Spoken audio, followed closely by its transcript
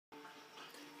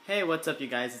Hey, what's up you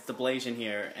guys? It's the Blasian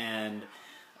here, and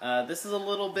this is a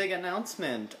little big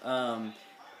announcement.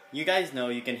 You guys know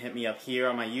you can hit me up here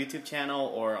on my YouTube channel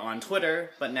or on Twitter,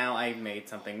 but now I made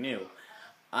something new.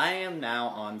 I am now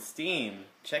on Steam.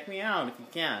 Check me out if you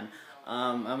can.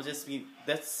 I'm on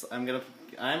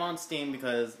Steam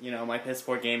because, you know, my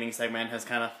PS4 gaming segment has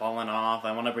kind of fallen off.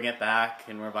 I want to bring it back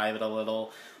and revive it a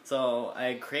little. So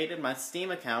I created my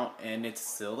Steam account, and it's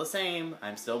still the same.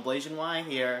 I'm still Blasian Y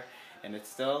here. And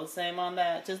it's still the same on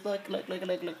that. Just look.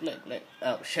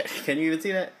 Oh, shit. Can you even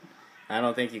see that? I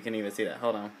don't think you can even see that.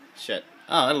 Hold on. Shit.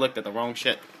 Oh, I looked at the wrong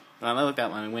shit. I looked out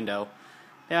my window.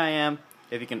 There I am.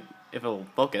 If it'll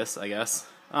focus, I guess.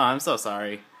 Oh, I'm so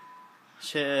sorry.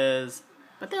 Shiz.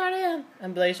 But there I am.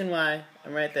 I'm Blasian Y.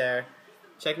 I'm right there.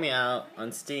 Check me out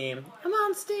on Steam. I'm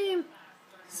on Steam.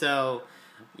 So,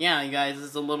 yeah, you guys, this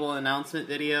is a little announcement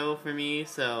video for me.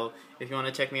 So, if you want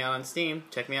to check me out on Steam,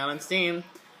 check me out on Steam.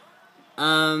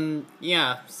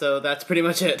 Yeah, so that's pretty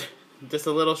much it. Just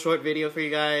a little short video for you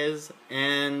guys,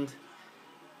 and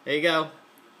there you go.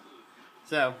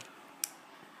 So,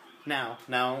 now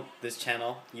this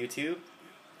channel, YouTube,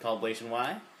 called Blasian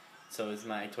Y, so is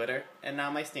my Twitter, and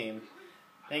now my Steam.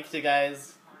 Thanks you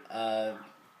guys,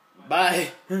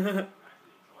 bye!